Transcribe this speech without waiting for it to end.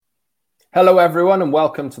Hello, everyone, and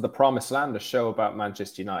welcome to The Promised Land, a show about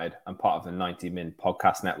Manchester United. I'm part of the 90 Min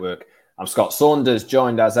podcast network. I'm Scott Saunders,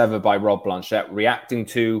 joined as ever by Rob Blanchette, reacting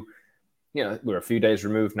to, we're a few days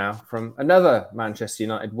removed now from another Manchester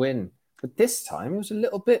United win. But this time, it was a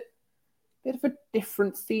little bit of a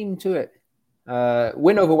different theme to it.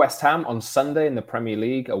 Win over West Ham on Sunday in the Premier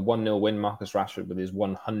League, a 1-0 win, Marcus Rashford with his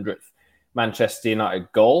 100th Manchester United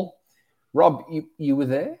goal. Rob, you were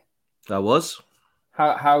there? I was.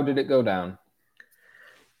 How did it go down?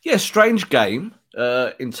 Yeah, strange game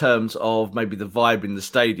in terms of maybe the vibe in the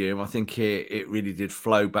stadium. I think it really did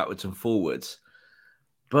flow backwards and forwards.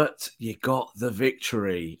 But you got the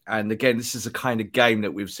victory. And again, this is a kind of game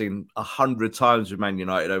that we've seen 100 times with Man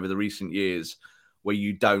United over the recent years where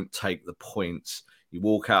you don't take the points. You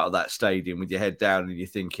walk out of that stadium with your head down and you're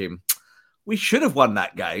thinking, we should have won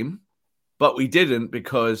that game, but we didn't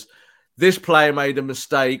because this player made a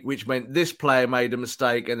mistake, which meant this player made a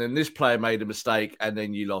mistake, and then this player made a mistake, and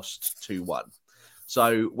then you lost 2-1.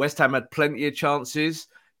 So West Ham had plenty of chances.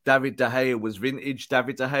 David De Gea was vintage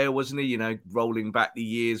David De Gea, wasn't he? Rolling back the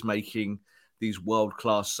years, making these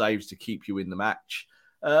world-class saves to keep you in the match.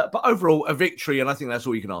 But overall, a victory, and I think that's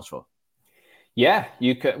all you can ask for. Yeah,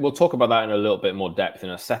 we'll talk about that in a little bit more depth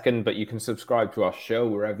in a second, but you can subscribe to our show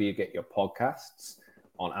wherever you get your podcasts,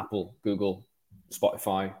 on Apple, Google,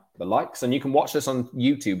 Spotify, the likes. And you can watch this on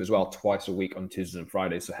YouTube as well twice a week on Tuesdays and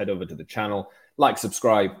Fridays. So head over to the channel, like,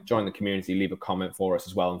 subscribe, join the community, leave a comment for us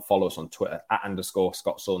as well, and follow us on Twitter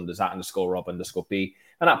 @_Scott Saunders, @_Rob_B,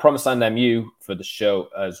 and @PromiseLandMU for the show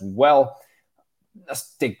as well.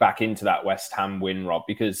 Let's dig back into that West Ham win, Rob,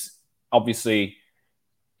 because obviously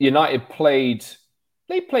United played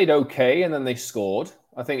okay, and then they scored.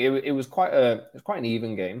 I think it was quite an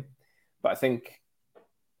even game, but I think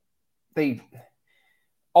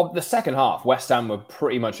of the second half, West Ham were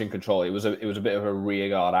pretty much in control. It was a bit of a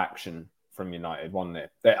rearguard action from United, wasn't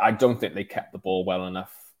it? I don't think they kept the ball well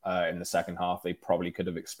enough in the second half. They probably could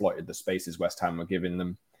have exploited the spaces West Ham were giving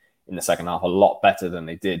them in the second half a lot better than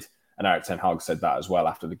they did. And Erik ten Hag said that as well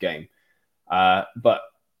after the game. But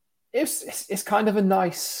it's kind of a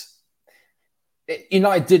nice...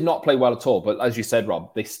 United did not play well at all, but as you said,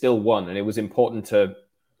 Rob, they still won, and it was important to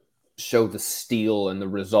show the steel and the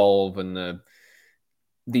resolve and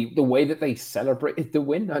the way that they celebrated the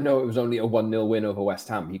win. I know it was only a 1-0 win over West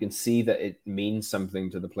Ham. You can see that it means something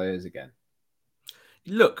to the players again.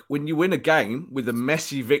 Look, when you win a game with a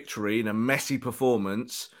messy victory and a messy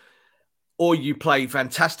performance, or you play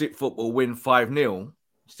fantastic football, win 5-0,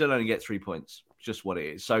 still only get 3 points. Just what it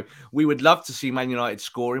is. So we would love to see Man United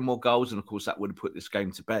scoring more goals, and of course that would have put this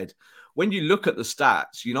game to bed. When you look at the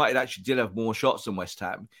stats, United actually did have more shots than West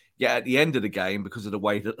Ham. Yet at the end of the game, because of the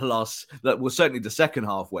way that certainly the second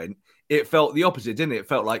half went, it felt the opposite, didn't it? It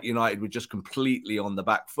felt like United were just completely on the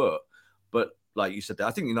back foot. But like you said,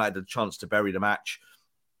 I think United had a chance to bury the match.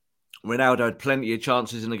 Ronaldo had plenty of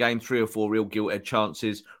chances in the game, 3 or 4 real gilt-edged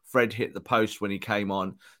chances. Fred hit the post when he came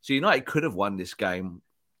on. So United could have won this game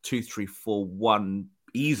 2-3-4-1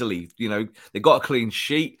 easily. They got a clean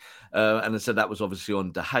sheet, and I said that was obviously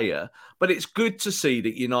on De Gea. But it's good to see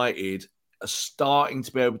that United are starting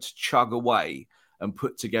to be able to chug away and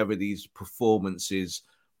put together these performances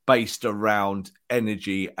based around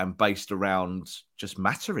energy and based around just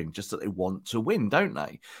mattering, just that they want to win, don't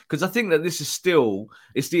they? Because I think that this is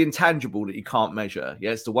it's the intangible that you can't measure. Yeah,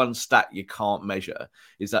 it's the one stat you can't measure,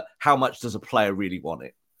 is that how much does a player really want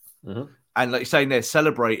it? Mm-hmm. And like you're saying, they're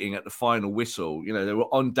celebrating at the final whistle. They were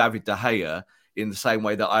on David De Gea in the same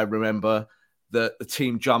way that I remember that the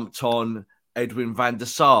team jumped on Edwin van der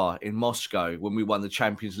Sar in Moscow when we won the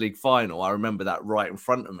Champions League final. I remember that right in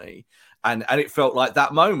front of me. And it felt like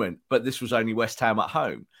that moment, but this was only West Ham at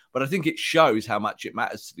home. But I think it shows how much it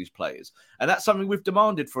matters to these players. And that's something we've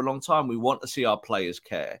demanded for a long time. We want to see our players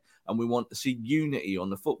care, and we want to see unity on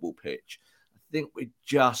the football pitch. I think we're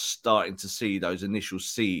just starting to see those initial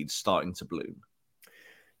seeds starting to bloom.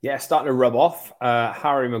 Yeah, starting to rub off.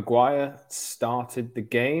 Harry Maguire started the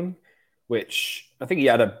game, which I think he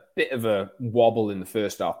had a bit of a wobble in the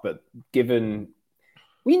first half, but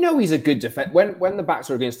we know he's a good defender. When the backs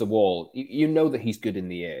are against the wall, you know that he's good in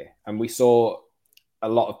the air. And we saw a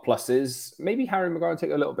lot of pluses. Maybe Harry Maguire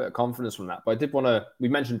take a little bit of confidence from that. But we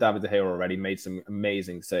mentioned David De Gea already, made some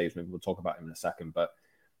amazing saves. Maybe we'll talk about him in a second. But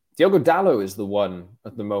Diogo Dalot is the one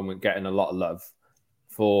at the moment getting a lot of love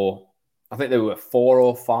for, I think there were 4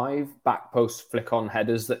 or 5 back post flick on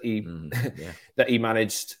headers that he that he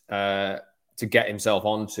managed to get himself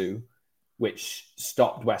onto, which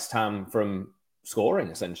stopped West Ham from scoring,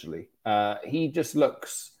 essentially. He just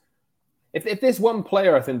looks... If there's one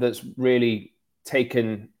player, I think, that's really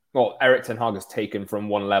taken well, Eric Ten Hag has taken from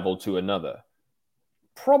one level to another.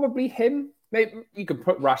 Probably him. Maybe you could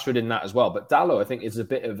put Rashford in that as well. But Dalot, I think, is a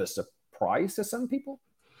bit of a surprise to some people.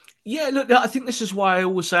 Yeah, look, I think this is why I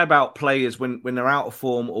always say about players when they're out of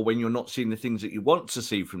form or when you're not seeing the things that you want to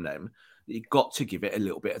see from them, you've got to give it a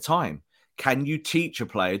little bit of time. Can you teach a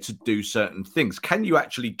player to do certain things? Can you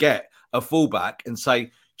actually get a fullback and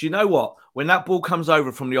say, do you know what? When that ball comes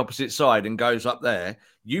over from the opposite side and goes up there,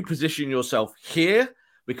 you position yourself here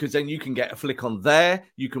because then you can get a flick on there,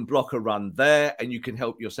 you can block a run there, and you can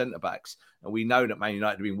help your centre-backs. And we know that Man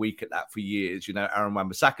United have been weak at that for years. You know, Aaron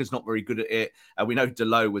Wan-Bissaka's not very good at it. And we know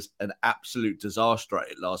Dalot was an absolute disaster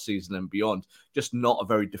at it last season and beyond. Just not a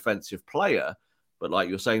very defensive player. But like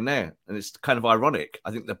you're saying there, and it's kind of ironic,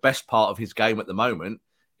 I think the best part of his game at the moment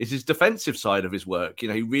is his defensive side of his work. You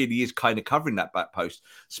know, he really is kind of covering that back post,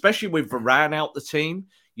 especially with Varane out the team.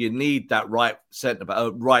 You need that right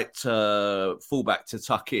fullback to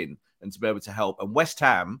tuck in and to be able to help. And West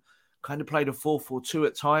Ham kind of played a 4-4-2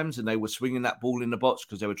 at times, and they were swinging that ball in the box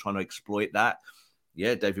because they were trying to exploit that.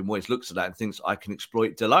 Yeah, David Moyes looks at that and thinks, I can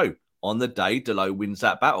exploit Dalot. On the day, Dalot wins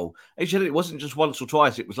that battle. Actually, it wasn't just once or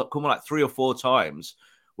twice. It was like 3 or 4 times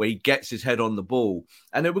where he gets his head on the ball.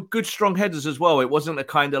 And there were good, strong headers as well. It wasn't a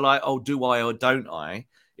kind of like, oh, do I or don't I?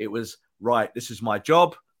 It was, right, this is my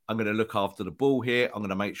job. I'm going to look after the ball here. I'm going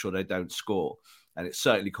to make sure they don't score. And it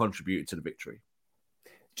certainly contributed to the victory.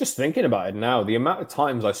 Just thinking about it now, the amount of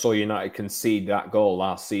times I saw United concede that goal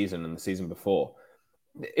last season and the season before,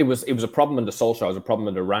 it was a problem under Solskjaer. It was a problem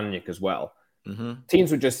under Rangnick as well. Mm-hmm.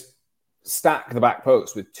 Teams would just stack the back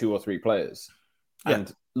post with 2 or 3 players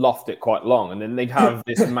and loft it quite long. And then they'd have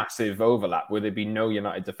this massive overlap where there'd be no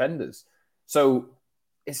United defenders. So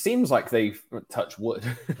it seems like they've, touch wood,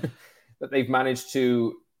 that they've managed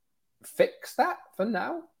to fix that for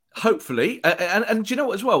now. Hopefully. And do you know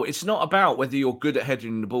what as well? It's not about whether you're good at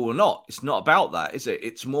heading the ball or not. It's not about that, is it?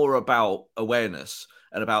 It's more about awareness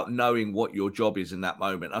and about knowing what your job is in that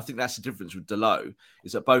moment. I think that's the difference with Dalot,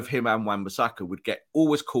 is that both him and Wan-Bissaka would get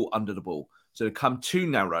always caught under the ball. So they'd come too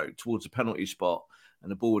narrow towards a penalty spot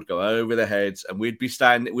and the ball would go over their heads and we'd be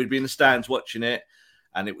in the stands watching it,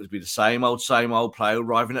 and it would be the same old player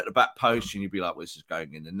arriving at the back post, and you'd be like, well, this is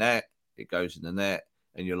going in the net. It goes in the net.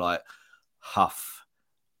 And you're like, huff.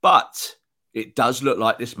 But it does look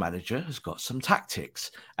like this manager has got some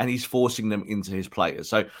tactics and he's forcing them into his players.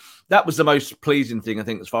 So that was the most pleasing thing, I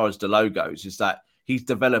think, as far as Dalot goes, is that he's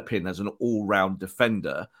developing as an all-round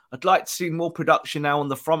defender. I'd like to see more production now on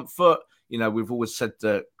the front foot. You know, we've always said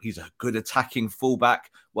that he's a good attacking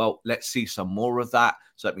fullback. Well, let's see some more of that.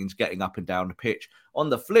 So that means getting up and down the pitch. On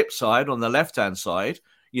the flip side, on the left-hand side,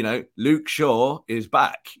 you know, Luke Shaw is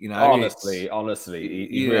back. You know, honestly,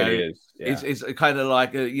 he really is. Yeah. It's kind of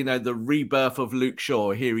like the rebirth of Luke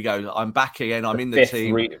Shaw. Here we go. I'm back again. I'm in the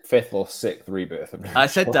team. 5th or 6th rebirth. I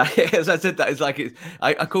said that. As I said that, it's like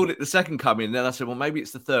I called it the second coming. And then I said, well, maybe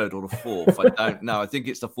it's the 3rd or the 4th. I don't know. I think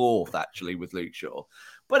it's the 4th actually with Luke Shaw.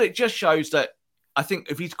 But it just shows that I think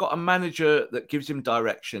if he's got a manager that gives him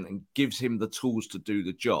direction and gives him the tools to do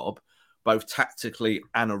the job, both tactically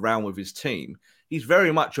and around with his team, he's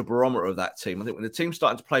very much a barometer of that team. I think when the team's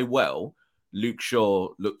starting to play well, Luke Shaw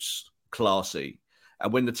looks classy.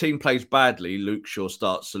 And when the team plays badly, Luke Shaw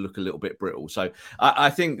starts to look a little bit brittle. So I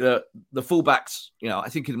think that the fullbacks, I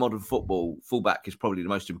think in modern football, fullback is probably the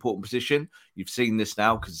most important position. You've seen this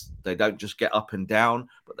now because they don't just get up and down,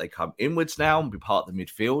 but they come inwards now and be part of the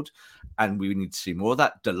midfield. And we need to see more of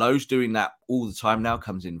that. Dalot's doing that all the time now,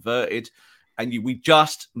 comes inverted. And we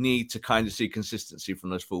just need to kind of see consistency from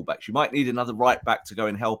those fullbacks. You might need another right back to go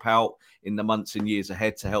and help out in the months and years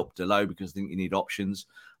ahead to help Dalot, because I think you need options.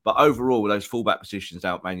 But overall, those fullback positions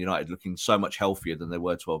out Man United looking so much healthier than they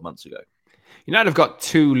were 12 months ago. United have got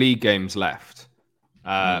 2 league games left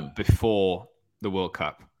before the World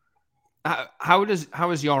Cup. How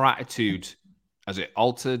is your attitude? Has it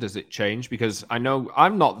altered? Has it changed? Because I know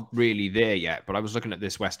I'm not really there yet, but I was looking at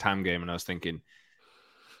this West Ham game and I was thinking,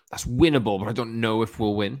 that's winnable, but I don't know if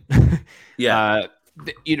we'll win. Yeah.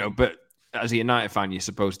 But as a United fan, you're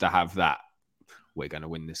supposed to have that, we're going to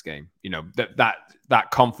win this game.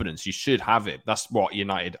 That confidence, you should have it. That's what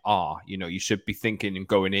United are. You should be thinking and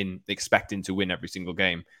going in, expecting to win every single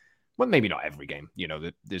game. Well, maybe not every game.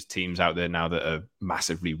 There's teams out there now that are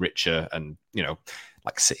massively richer and,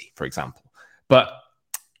 like City, for example. But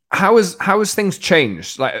how has things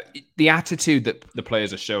changed? Like the attitude that the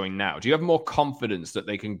players are showing now. Do you have more confidence that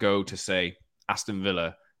they can go to, say, Aston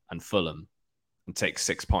Villa and Fulham and take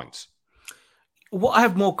 6 points? What I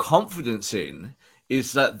have more confidence in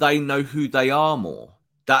is that they know who they are more.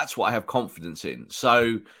 That's what I have confidence in.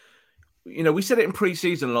 So we said it in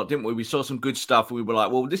pre-season a lot, didn't we? We saw some good stuff. We were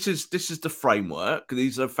like, well, this is the framework.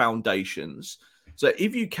 These are foundations. So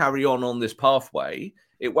if you carry on this pathway,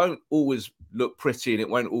 it won't always look pretty and it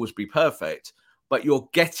won't always be perfect, but you're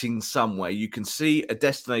getting somewhere. You can see a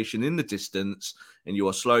destination in the distance and you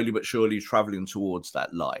are slowly but surely traveling towards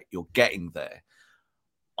that light. You're getting there.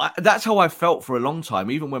 That's how I felt for a long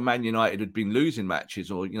time, even when Man United had been losing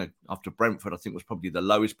matches, or, after Brentford, I think was probably the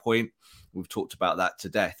lowest point. We've talked about that to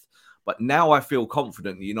death. But now I feel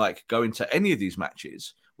confident that United could go into any of these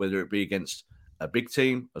matches, whether it be against a big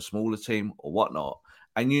team, a smaller team, or whatnot,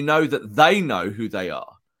 and you know that they know who they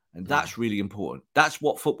are. And that's really important. That's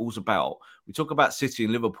what football's about. We talk about City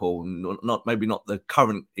and Liverpool, and maybe not the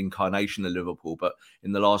current incarnation of Liverpool, but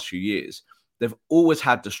in the last few years, they've always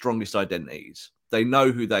had the strongest identities. They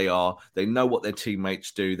know who they are. They know what their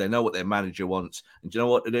teammates do. They know what their manager wants. And do you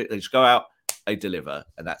know what they do? They just go out, they deliver,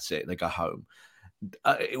 and that's it. They go home.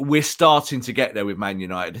 We're starting to get there with Man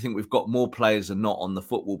United. I think we've got more players than not on the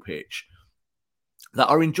football pitch that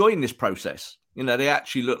are enjoying this process. They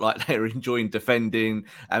actually look like they're enjoying defending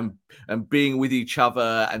and being with each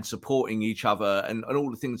other and supporting each other and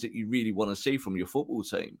all the things that you really want to see from your football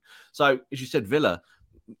team. So, as you said, Villa,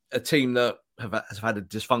 a team that has had a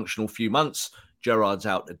dysfunctional few months. Gerrard's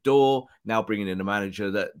out the door, now bringing in a manager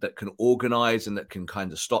that can organise and that can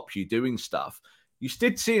kind of stop you doing stuff. You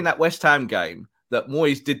did see in that West Ham game that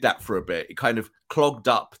Moyes did that for a bit. He kind of clogged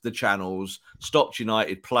up the channels, stopped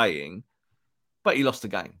United playing, but he lost the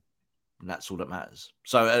game. And that's all that matters.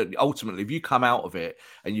 So ultimately, if you come out of it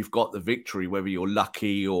and you've got the victory, whether you're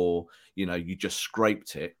lucky or, you just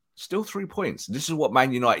scraped it, still 3 points. This is what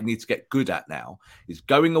Man United need to get good at now, is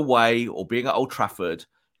going away or being at Old Trafford.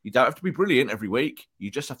 You don't have to be brilliant every week. You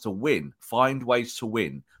just have to win. Find ways to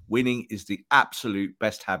win. Winning is the absolute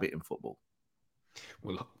best habit in football.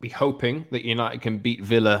 We'll be hoping that United can beat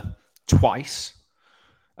Villa twice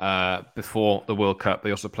before the World Cup. They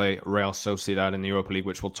also play Real Sociedad in the Europa League,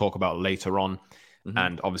 which we'll talk about later on. Mm-hmm.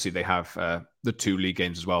 And obviously they have the 2 league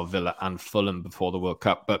games as well, Villa and Fulham, before the World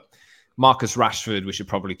Cup. But Marcus Rashford, we should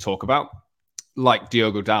probably talk about. Like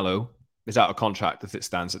Diogo Dalot, is out of contract as it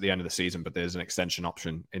stands at the end of the season, but there's an extension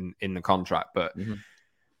option in the contract. But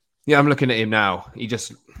yeah, I'm looking at him now. He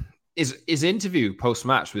just... His interview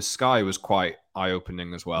post-match with Sky was quite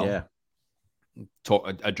eye-opening as well. Yeah.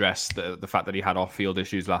 Addressed the fact that he had off-field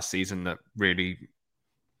issues last season that really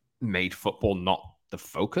made football not the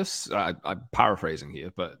focus. I'm paraphrasing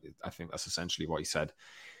here, but I think that's essentially what he said.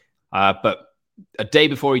 But a day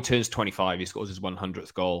before he turns 25, he scores his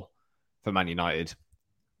 100th goal for Man United.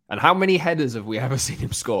 And how many headers have we ever seen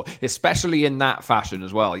him score? Especially in that fashion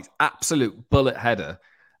as well. He's absolute bullet header.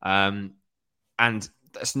 And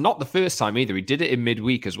that's not the first time either. He did it in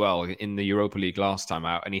midweek as well in the Europa League last time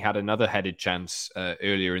out. And he had another headed chance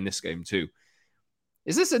earlier in this game too.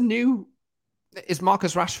 Is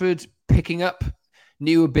Marcus Rashford picking up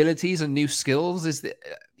new abilities and new skills?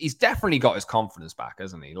 He's definitely got his confidence back,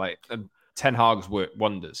 hasn't he? Like Ten Hag's worked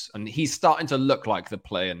wonders. And he's starting to look like the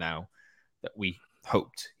player now that we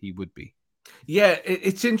hoped he would be. Yeah,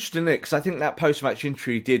 it's interesting, Nick, because I think that post-match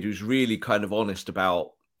interview he did was really kind of honest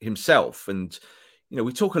about himself. And,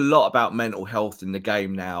 we talk a lot about mental health in the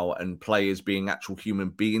game now and players being actual human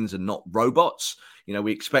beings and not robots.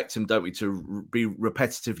 We expect them, don't we, to be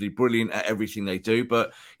repetitively brilliant at everything they do.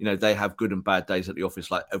 But, they have good and bad days at the office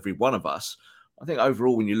like every one of us. I think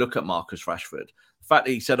overall, when you look at Marcus Rashford, the fact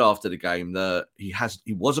that he said after the game that he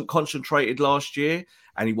wasn't concentrated last year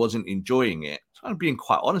and he wasn't enjoying it. So I'm being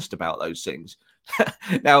quite honest about those things.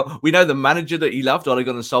 Now, we know the manager that he loved, Ole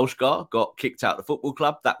Gunnar Solskjaer, got kicked out of the football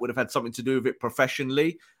club. That would have had something to do with it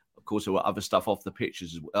professionally. Of course, there were other stuff off the pitch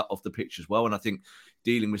as well. And I think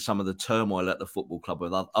dealing with some of the turmoil at the football club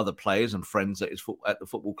with other players and friends at the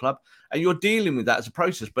football club. And you're dealing with that as a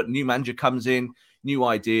process. But new manager comes in, new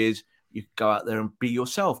ideas. You go out there and be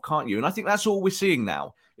yourself, can't you? And I think that's all we're seeing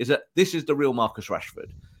now, is that this is the real Marcus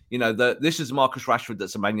Rashford. This is Marcus Rashford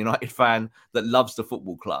that's a Man United fan that loves the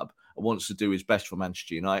football club and wants to do his best for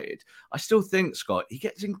Manchester United. I still think, Scott, he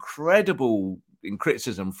gets incredible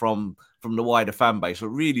criticism from the wider fan base. I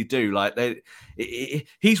really do.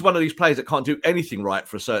 He's one of these players that can't do anything right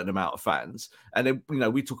for a certain amount of fans. And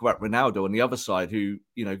then, we talk about Ronaldo on the other side, who,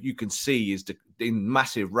 you can see is in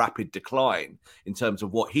massive, rapid decline in terms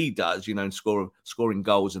of what he does, and scoring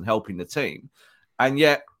goals and helping the team. And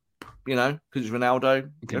yet, because it's Ronaldo,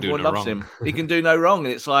 everyone loves him. He can do no wrong.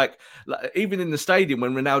 And it's like even in the stadium,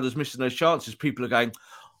 when Ronaldo's missing those chances, people are going,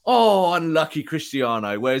 oh, unlucky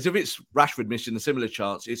Cristiano. Whereas if it's Rashford missing a similar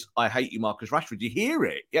chance, it's, I hate you, Marcus Rashford. You hear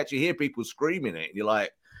it. You actually hear people screaming it. And you're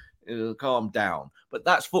like, Calm down. But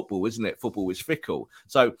that's football, isn't it? Football is fickle.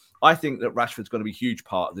 So I think that Rashford's going to be a huge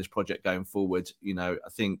part of this project going forward. I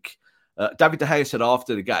think David De Gea said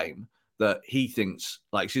after the game that he thinks,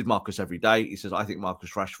 like, he sees Marcus every day. He says, I think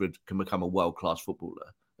Marcus Rashford can become a world-class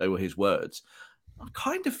footballer. They were his words. I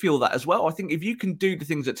kind of feel that as well. I think if you can do the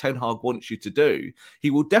things that Ten Hag wants you to do,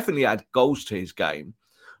 he will definitely add goals to his game.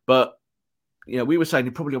 But, we were saying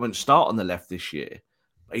he probably won't start on the left this year.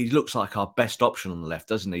 He looks like our best option on the left,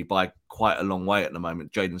 doesn't he? By quite a long way at the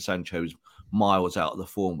moment. Jadon Sancho is miles out of the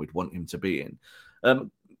form we'd want him to be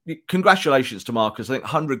in. Congratulations to Marcus. I think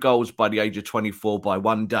 100 goals by the age of 24 by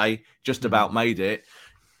one day, just about made it.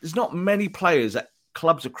 There's not many players at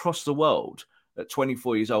clubs across the world at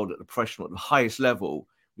 24 years old at the professional, at the highest level,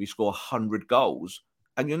 you score 100 goals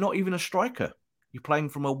and you're not even a striker. You're playing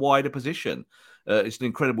from a wider position. It's an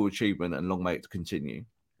incredible achievement and long may it continue.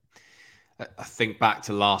 I think back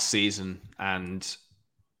to last season and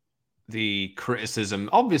the criticism,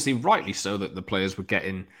 obviously rightly so, that the players were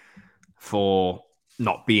getting for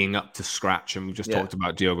not being up to scratch. And we just talked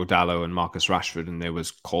about Diogo Dalot and Marcus Rashford, and there was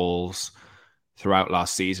calls throughout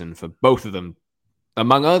last season for both of them,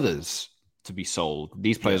 among others, to be sold.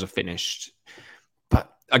 These players are finished.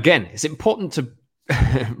 But again, it's important to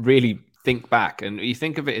really think back. And you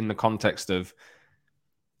think of it in the context of,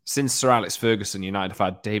 since Sir Alex Ferguson, United have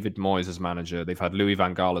had David Moyes as manager. They've had Louis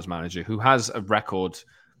van Gaal as manager, who has a record.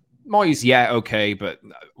 Moyes, okay, but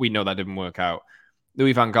we know that didn't work out.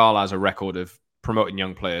 Louis van Gaal has a record of promoting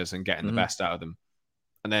young players and getting the best out of them.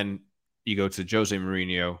 And then you go to Jose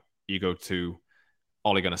Mourinho, you go to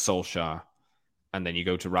Ole Gunnar Solskjaer, and then you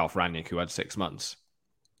go to Ralph Rangnick, who had 6 months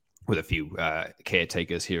with a few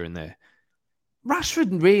caretakers here and there.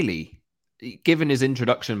 Rashford, really, given his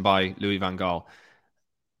introduction by Louis van Gaal,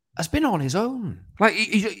 has been on his own. Like,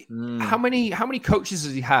 how many coaches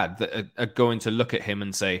has he had that are going to look at him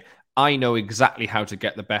and say, I know exactly how to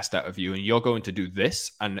get the best out of you, and you're going to do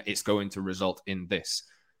this, and it's going to result in this.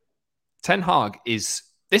 Ten Hag I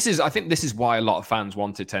think this is why a lot of fans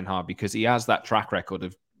wanted Ten Hag, because he has that track record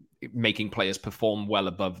of making players perform well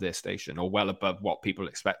above their station or well above what people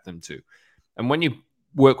expect them to. And when you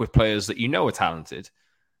work with players that are talented,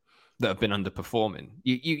 that have been underperforming,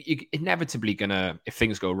 you inevitably gonna, if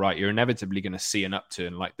things go right, you're inevitably gonna see an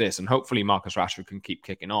upturn like this. And hopefully Marcus Rashford can keep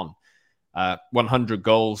kicking on. 100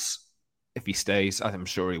 goals, if he stays, I'm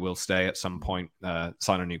sure he will stay at some point,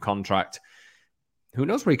 sign a new contract. Who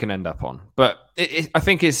knows where he can end up on? But I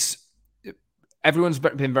think everyone's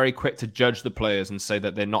been very quick to judge the players and say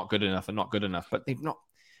that they're not good enough and not good enough, but they've not.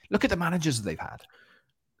 Look at the managers they've had.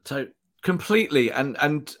 So completely, and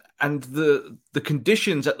the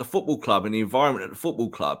conditions at the football club and the environment at the football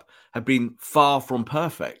club have been far from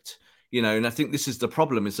perfect, and I think this is the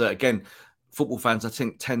problem, is that, again, football fans, I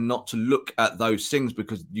think, tend not to look at those things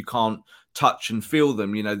because you can't touch and feel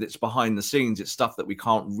them. That's behind the scenes. It's stuff that we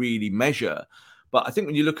can't really measure. But I think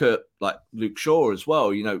when you look at, like, Luke Shaw as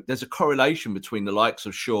well, there's a correlation between the likes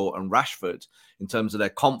of Shaw and Rashford in terms of their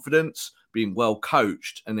confidence, being well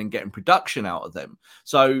coached, and then getting production out of them.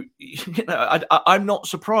 So, I'm not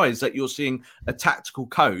surprised that you're seeing a tactical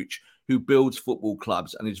coach who builds football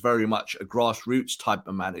clubs and is very much a grassroots type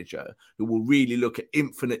of manager who will really look at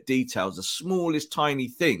infinite details, the smallest tiny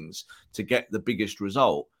things, to get the biggest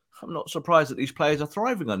result. I'm not surprised that these players are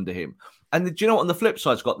thriving under him. And do you know what? On the flip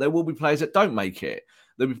side, Scott, there will be players that don't make it.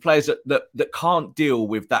 There'll be players that can't deal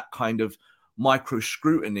with that kind of micro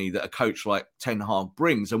scrutiny that a coach like Ten Hag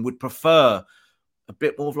brings, and would prefer a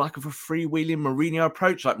bit more of like a freewheeling Mourinho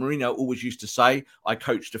approach. Like Mourinho always used to say, I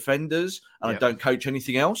coach defenders and I don't coach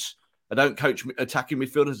anything else. I don't coach attacking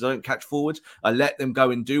midfielders. I don't catch forwards. I let them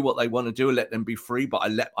go and do what they want to do and let them be free, but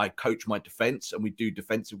I coach my defense and we do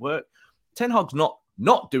defensive work. Ten Hag's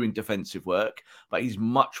not doing defensive work, but he's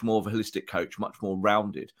much more of a holistic coach, much more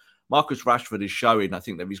rounded. Marcus Rashford is showing, I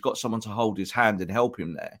think, that he's got someone to hold his hand and help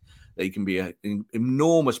him there, that he can be an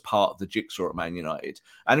enormous part of the jigsaw at Man United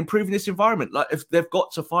and improving this environment. Like, if they've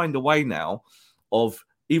got to find a way now of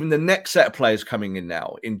even the next set of players coming in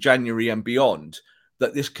now in January and beyond,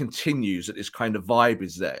 that this continues, that this kind of vibe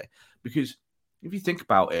is there. Because if you think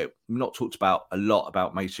about it, we've not talked about a lot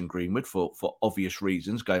about Mason Greenwood for obvious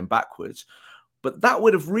reasons going backwards. But that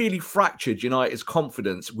would have really fractured United's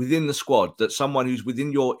confidence within the squad, that someone who's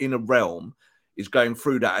within your inner realm is going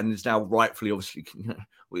through that and is now rightfully, obviously,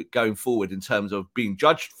 going forward in terms of being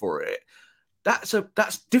judged for it.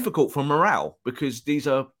 That's difficult for morale, because these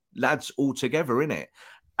are lads all together in it.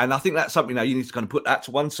 And I think that's something now you need to kind of put that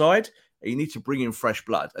to one side. You need to bring in fresh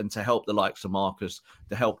blood, and to help the likes of Marcus,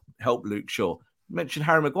 to help Luke Shaw. mentioned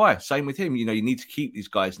Harry Maguire. Same with him. You know, you need to keep these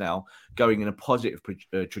guys now going in a positive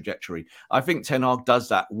trajectory. I think Ten Hag does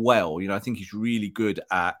that well. You know, I think he's really good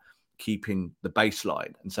at keeping the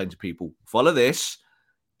baseline and saying to people, follow this,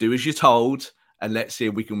 do as you're told, and let's see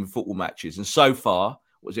if we can win football matches. And so far,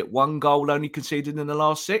 was it 1 goal only conceded in the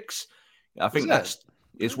last 6? I think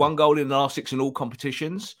it's 1 goal in the last 6 in all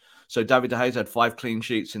competitions. So David De Gea's had 5 clean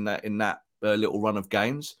sheets in that little run of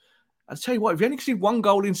games. I'll tell you what, if you only concede 1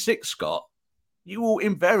 goal in 6, Scott, you will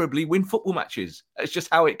invariably win football matches. It's just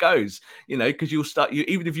how it goes, you know, because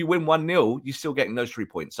even if you win 1-0, you're still getting those 3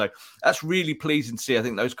 points. So that's really pleasing to see. I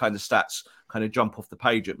think those kind of stats kind of jump off the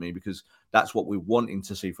page at me because that's what we're wanting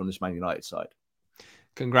to see from this Man United side.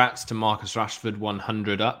 Congrats to Marcus Rashford,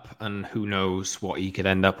 100 up, and who knows what he could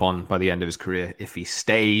end up on by the end of his career if he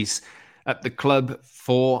stays at the club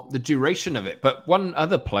for the duration of it. But one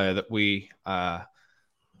other player that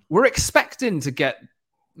we're expecting to get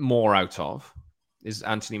more out of is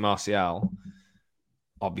Anthony Martial.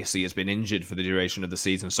 Obviously, has been injured for the duration of the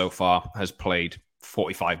season so far, has played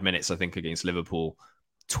 45 minutes, I think, against Liverpool,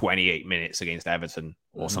 28 minutes against Everton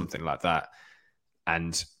or something like that,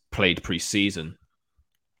 and played pre-season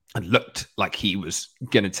and looked like he was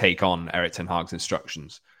going to take on Erik ten Hag's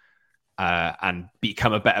instructions and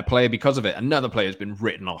become a better player because of it. Another player has been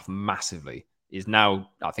written off massively. Is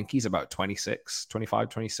now, I think he's about 25,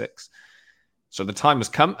 26. So the time has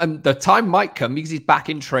come, and the time might come because he's back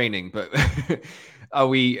in training. But are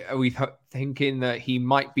we thinking that he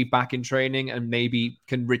might be back in training and maybe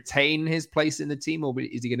can retain his place in the team, or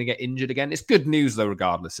is he going to get injured again? It's good news, though,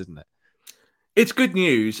 regardless, isn't it? It's good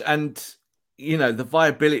news, and you know the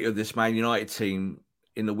viability of this Man United team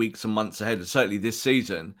in the weeks and months ahead, and certainly this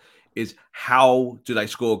season, is how do they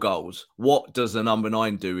score goals? What does the number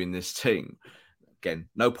 9 do in this team? Again,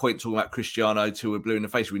 no point talking about Cristiano till we're blue in the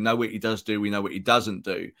face. We know what he does do. We know what he doesn't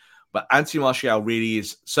do. But Anthony Martial really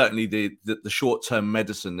is certainly the short-term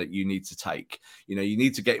medicine that you need to take. You know, you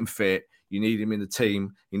need to get him fit. You need him in the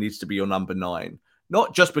team. He needs to be your number 9.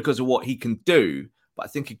 Not just because of what he can do, but I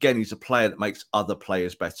think, again, he's a player that makes other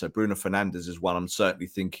players better. Bruno Fernandes is one I'm certainly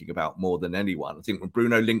thinking about more than anyone. I think when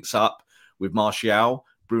Bruno links up with Martial,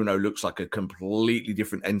 Bruno looks like a completely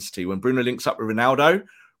different entity. When Bruno links up with Ronaldo,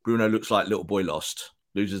 Bruno looks like little boy lost,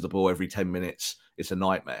 loses the ball every 10 minutes. It's a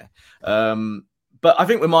nightmare. But I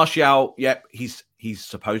think with Martial, he's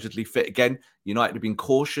supposedly fit again. United have been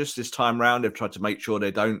cautious this time round. They've tried to make sure they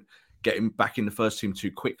don't get him back in the first team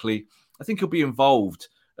too quickly. I think he'll be involved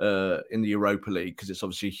in the Europa League because it's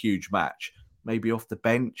obviously a huge match. Maybe off the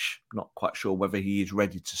bench. Not quite sure whether he is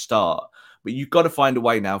ready to start. But you've got to find a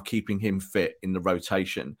way now of keeping him fit in the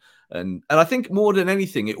rotation. And I think more than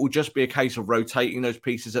anything, it will just be a case of rotating those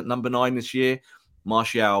pieces at number 9 this year.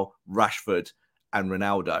 Martial, Rashford, and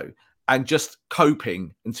Ronaldo. And just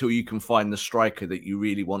coping until you can find the striker that you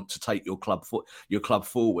really want to take your club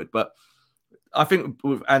forward. But I think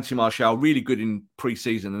with Anthony Martial, really good in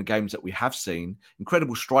pre-season and the games that we have seen.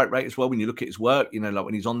 Incredible strike rate as well when you look at his work. You know, like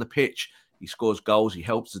when he's on the pitch, he scores goals, he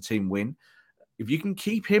helps the team win. If you can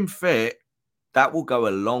keep him fit, that will go a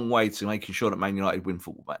long way to making sure that Man United win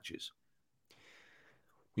football matches.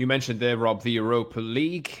 You mentioned there, Rob, the Europa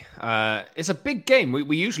League. It's a big game.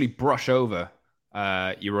 We usually brush over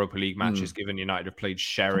Europa League matches, given United have played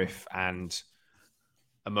Sheriff and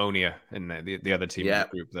Ammonia in the other team in the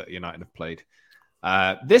group that United have played.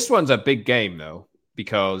 This one's a big game, though,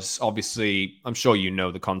 because obviously, I'm sure you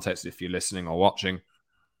know the context if you're listening or watching.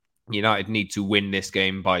 United need to win this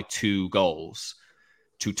game by 2 goals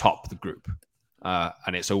to top the group.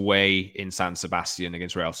 And it's away in San Sebastian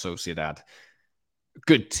against Real Sociedad.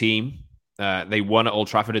 Good team. They won at Old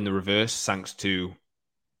Trafford in the reverse thanks to,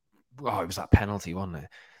 it was that penalty, wasn't it?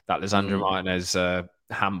 That Lisandro Martinez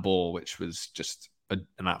handball, which was just an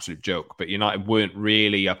absolute joke. But United weren't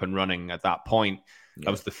really up and running at that point. Yeah.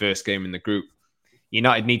 That was the first game in the group.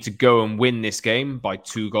 United need to go and win this game by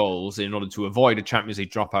 2 goals in order to avoid a Champions League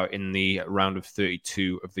dropout in the round of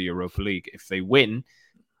 32 of the Europa League. If they win,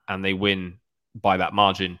 and they win by that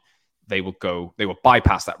margin, they will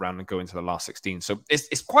bypass that round and go into the last 16. So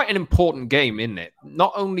it's quite an important game, isn't it?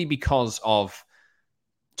 Not only because of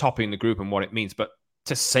topping the group and what it means, but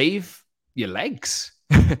to save your legs.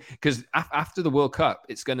 Because after the World Cup,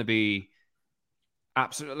 it's going to be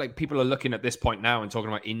absolutely, like, people are looking at this point now and talking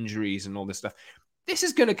about injuries and all this stuff. This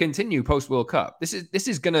is going to continue post World Cup. This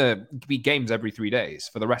is going to be games every 3 days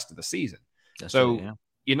for the rest of the season. That's so right, yeah.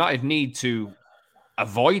 United need to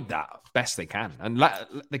avoid that best they can. And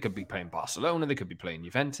they could be playing Barcelona, they could be playing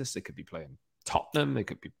Juventus, they could be playing Tottenham, they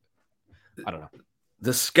could be, I don't know.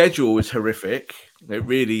 The schedule is horrific. It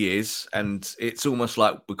really is. And it's almost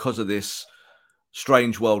like because of this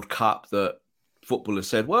strange World Cup that footballers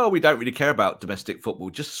said, well, we don't really care about domestic football.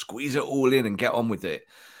 Just squeeze it all in and get on with it.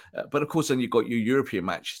 But of course, then you've got your European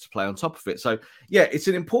matches to play on top of it. So, yeah, it's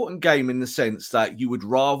an important game in the sense that you would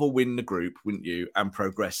rather win the group, wouldn't you, and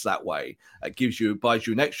progress that way. It buys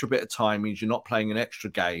you an extra bit of time, means you're not playing an extra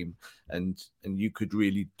game, and you could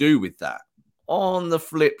really do with that. On the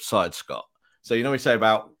flip side, Scott, so we say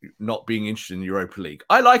about not being interested in Europa League.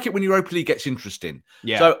 I like it when Europa League gets interesting.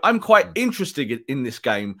 Yeah. So I'm quite interested in this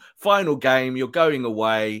game. Final game, you're going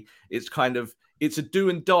away. It's a do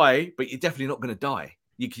and die, but you're definitely not going to die.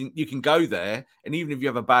 You can go there, and even if you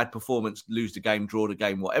have a bad performance, lose the game, draw the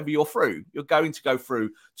game, whatever, you're through. You're going to go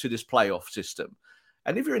through to this playoff system.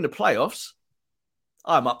 And if you're in the playoffs,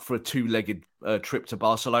 I'm up for a two-legged trip to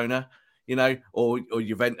Barcelona, or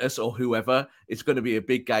Juventus or whoever. It's going to be a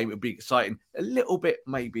big game. It'll be exciting. A little bit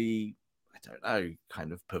maybe, I don't know,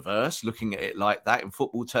 kind of perverse looking at it like that in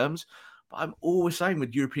football terms. But I'm always saying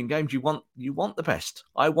with European games, you want the best.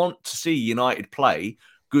 I want to see United play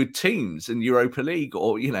good teams in Europa League,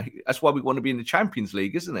 or that's why we want to be in the Champions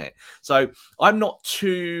League, isn't it? So I'm not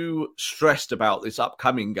too stressed about this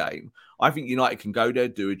upcoming game. I think United can go there,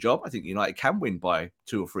 do a job. I think United can win by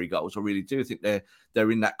 2 or 3 goals. I really do. I think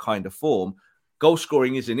they're in that kind of form. Goal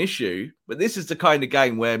scoring is an issue, but this is the kind of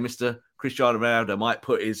game where Mr. Cristiano Ronaldo might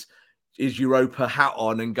put his Europa hat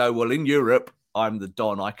on and go, well, in Europe, I'm the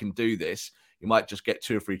Don. I can do this. He might just get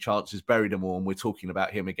 2 or 3 chances, bury them all, and we're talking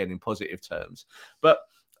about him again in positive terms. But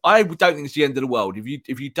I don't think it's the end of the world.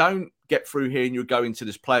 If you don't get through here and you're going to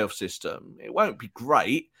this playoff system, it won't be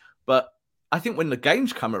great. But I think when the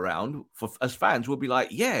games come around, as fans, we'll be like,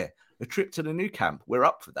 yeah, a trip to the Nou Camp. We're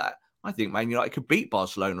up for that. I think Man United could beat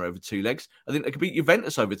Barcelona over 2 legs. I think they could beat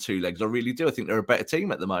Juventus over 2 legs. I really do. I think they're a better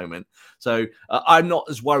team at the moment. So I'm not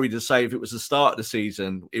as worried as, say, if it was the start of the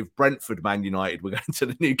season, if Brentford, Man United were going to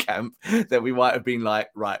the Nou Camp, then we might have been like,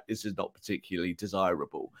 right, this is not particularly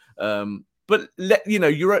desirable. But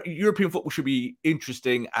European football should be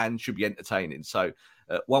interesting and should be entertaining. So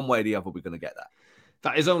one way or the other, we're going to get that.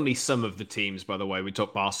 That is only some of the teams, by the way. We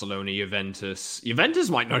talk Barcelona, Juventus. Juventus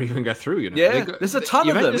might not even go through. Yeah, there's a ton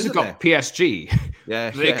of them. Juventus have got PSG.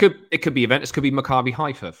 Yeah, it could be Juventus. It could be Maccabi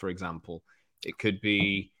Haifa, for example. It could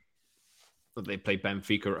be they play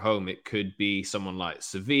Benfica at home. It could be someone like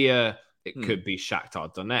Sevilla. It could be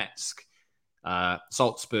Shakhtar Donetsk.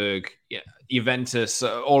 Salzburg, Juventus,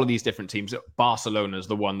 all of these different teams. Barcelona is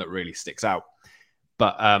the one that really sticks out.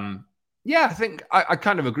 But I think I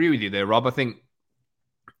kind of agree with you there, Rob. I think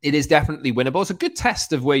it is definitely winnable. It's a good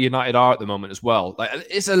test of where United are at the moment as well. Like,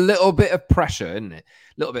 it's a little bit of pressure, isn't it?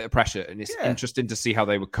 A little bit of pressure, and it's interesting to see how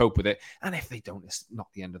they would cope with it. And if they don't, it's not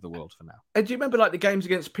the end of the world for now. And do you remember the games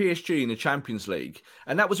against PSG in the Champions League?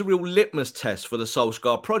 And that was a real litmus test for the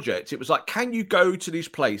Solskjaer project. It was like, can you go to these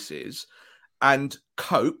places and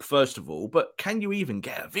cope, first of all, but can you even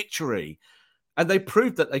get a victory? And they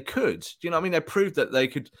proved that they could. Do you know what I mean? They proved that they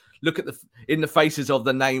could look at in the faces of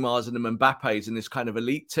the Neymars and the Mbappes in this kind of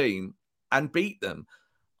elite team and beat them.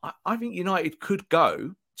 I think United could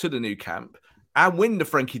go to the Nou Camp and win the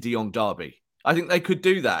Frenkie de Jong derby. I think they could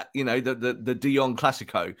do that, the De Jong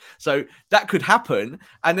Classico. So that could happen.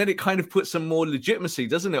 And then it kind of puts some more legitimacy,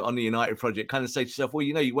 doesn't it, on the United project? Kind of say to yourself, well,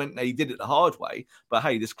 you went there, you did it the hard way. But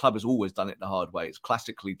hey, this club has always done it the hard way. It's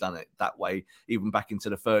classically done it that way, even back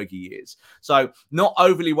into the Fergie years. So not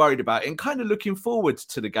overly worried about it and kind of looking forward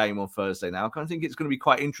to the game on Thursday now. I kind of think it's going to be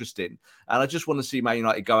quite interesting. And I just want to see Man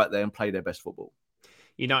United go out there and play their best football.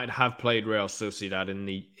 United have played Real Sociedad in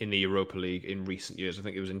the Europa League in recent years. I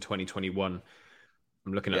think it was in 2021.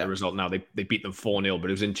 I'm looking at the result now. They beat them 4-0, but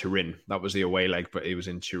it was in Turin. That was the away leg, but it was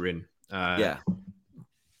in Turin. They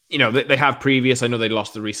have previous. I know they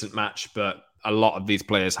lost the recent match, but a lot of these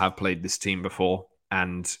players have played this team before,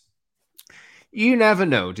 and you never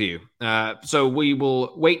know, do you? So we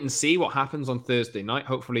will wait and see what happens on Thursday night.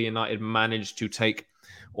 Hopefully United manage to take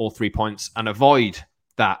all 3 points and avoid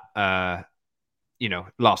that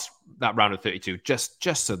lost that round of 32,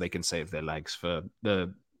 just so they can save their legs for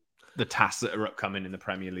the tasks that are upcoming in the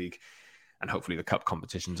Premier League and hopefully the cup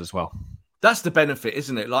competitions as well. That's the benefit,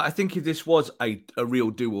 isn't it? Like, I think if this was a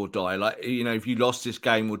real do or die, like, if you lost this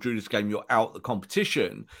game or drew this game, you're out the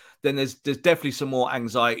competition, then there's definitely some more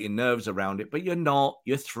anxiety and nerves around it. But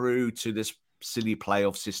you're through to this silly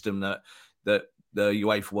playoff system that the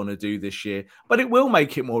UEFA want to do this year. But it will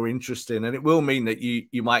make it more interesting, and it will mean that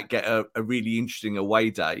you might get a really interesting away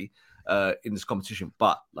day in this competition.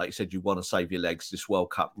 But like you said, you want to save your legs. This World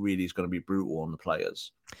Cup really is going to be brutal on the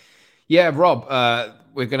players. Yeah, Rob,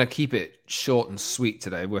 we're going to keep it short and sweet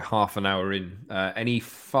today. We're half an hour in. Any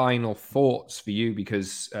final thoughts for you?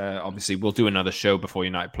 Because obviously we'll do another show before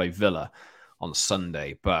United play Villa on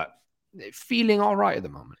Sunday. But feeling all right at the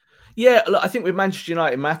moment. Yeah, look, I think with Manchester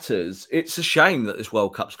United matters. It's a shame that this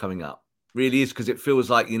World Cup's coming up. Really is, because it feels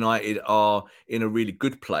like United are in a really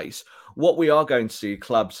good place. What we are going to see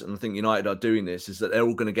clubs, and I think United are doing this, is that they're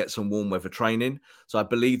all going to get some warm weather training. So I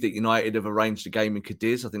believe that United have arranged a game in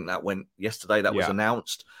Cadiz. I think that went yesterday. That was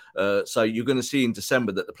announced. So you're going to see in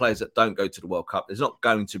December that the players that don't go to the World Cup, there's not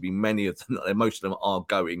going to be many of them. Most of them are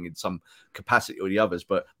going in some capacity or the others,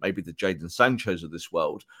 but maybe the Jadon Sanchos of this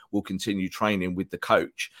world will continue training with the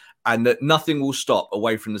coach, and that nothing will stop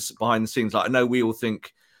away from the behind the scenes. Like, I know we all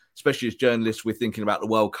think, especially as journalists, we're thinking about the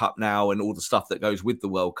World Cup now and all the stuff that goes with the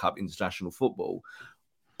World Cup, international football.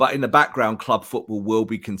 But in the background, club football will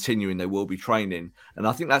be continuing. They will be training. And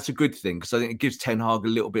I think that's a good thing, because I think it gives Ten Hag a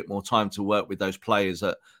little bit more time to work with those players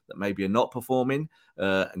that maybe are not performing,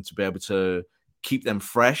 and to be able to keep them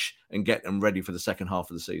fresh and get them ready for the second half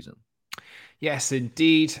of the season. Yes,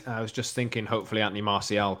 indeed. I was just thinking, hopefully Anthony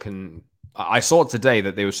Martial can... I saw today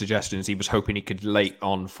that there were suggestions he was hoping he could late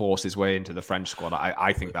on force his way into the French squad.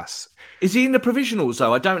 I think that's... Is he in the provisionals,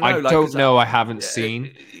 though? I don't know. I don't know. I haven't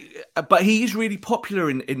seen. But he is really popular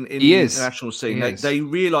in the international scene. They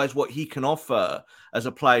realise what he can offer as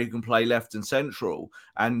a player who can play left and central.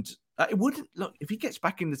 And it wouldn't... Look, if he gets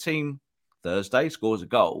back in the team Thursday, scores a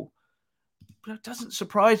goal, it doesn't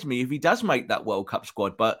surprise me if he does make that World Cup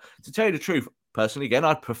squad. But to tell you the truth, personally, again,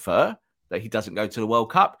 I'd prefer that he doesn't go to the World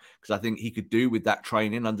Cup, because I think he could do with that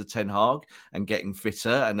training under Ten Hag and getting fitter,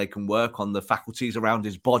 and they can work on the faculties around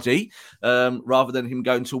his body, rather than him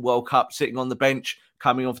going to a World Cup, sitting on the bench,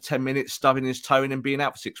 coming off 10 minutes, stubbing his toe in and being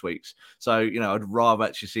out for 6 weeks. So, I'd rather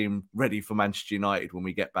actually see him ready for Manchester United when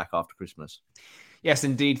we get back after Christmas. Yes,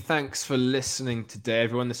 indeed. Thanks for listening today,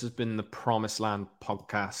 everyone. This has been the Promised Land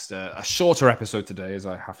podcast. A shorter episode today, as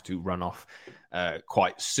I have to run off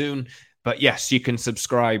quite soon. But yes, you can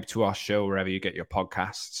subscribe to our show wherever you get your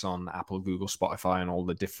podcasts, on Apple, Google, Spotify, and all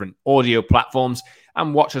the different audio platforms.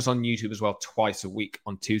 And watch us on YouTube as well twice a week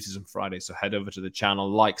on Tuesdays and Fridays. So head over to the channel,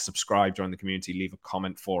 like, subscribe, join the community, leave a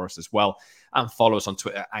comment for us as well. And follow us on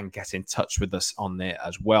Twitter and get in touch with us on there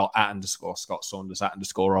as well. @_Scott Saunders,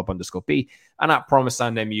 @_Rob_B, and @Promised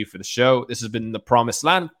Land MU for the show. This has been the Promised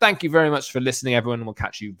Land. Thank you very much for listening, everyone. And we'll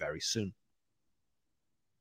catch you very soon.